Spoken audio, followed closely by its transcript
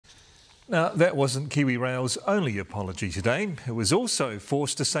Now, that wasn't Kiwi Rail's only apology today. It was also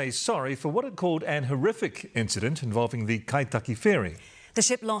forced to say sorry for what it called an horrific incident involving the Kaitaki Ferry. The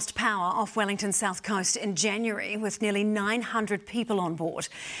ship lost power off Wellington's south coast in January with nearly 900 people on board.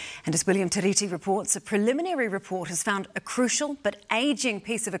 And as William Tiriti reports, a preliminary report has found a crucial but ageing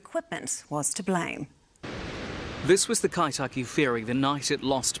piece of equipment was to blame. This was the Kaitaki Ferry the night it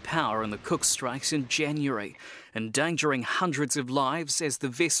lost power in the Cook Strait in January, endangering hundreds of lives as the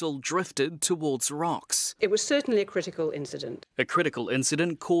vessel drifted towards rocks. It was certainly a critical incident. A critical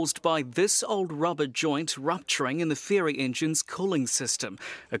incident caused by this old rubber joint rupturing in the ferry engine's cooling system,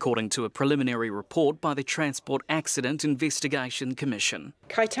 according to a preliminary report by the Transport Accident Investigation Commission.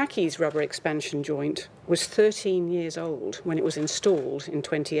 Kaitaki's rubber expansion joint was 13 years old when it was installed in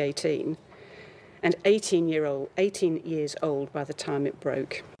 2018. And 18 years old by the time it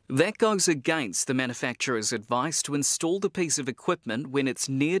broke. That goes against the manufacturer's advice to install the piece of equipment when it's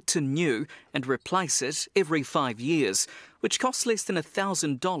near to new and replace it every 5 years, which costs less than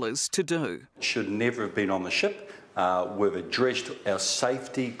 $1,000 to do. It should never have been on the ship. We've addressed our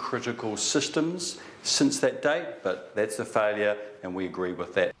safety critical systems since that date, but that's a failure and we agree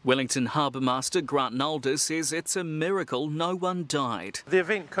with that. Wellington Harbour Master Grant Nolder says it's a miracle no one died. The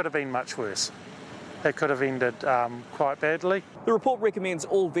event could have been much worse. It could have ended quite badly. The report recommends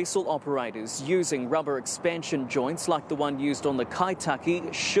all vessel operators using rubber expansion joints like the one used on the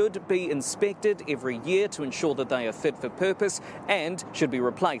Kaitaki should be inspected every year to ensure that they are fit for purpose and should be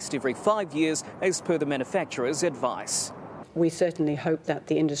replaced every 5 years as per the manufacturer's advice. We certainly hope that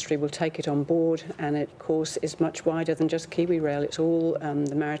the industry will take it on board, and it, of course, is much wider than just Kiwi Rail. It's all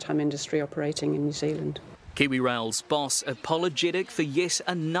the maritime industry operating in New Zealand. Kiwi Rail's boss apologetic for yet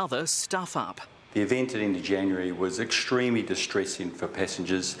another stuff-up. The event at the end of January was extremely distressing for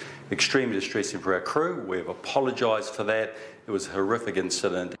passengers, extremely distressing for our crew. We've apologised for that. It was a horrific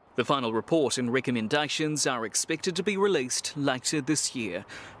incident. The final report and recommendations are expected to be released later this year.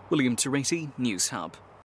 William Tiriti, Newshub.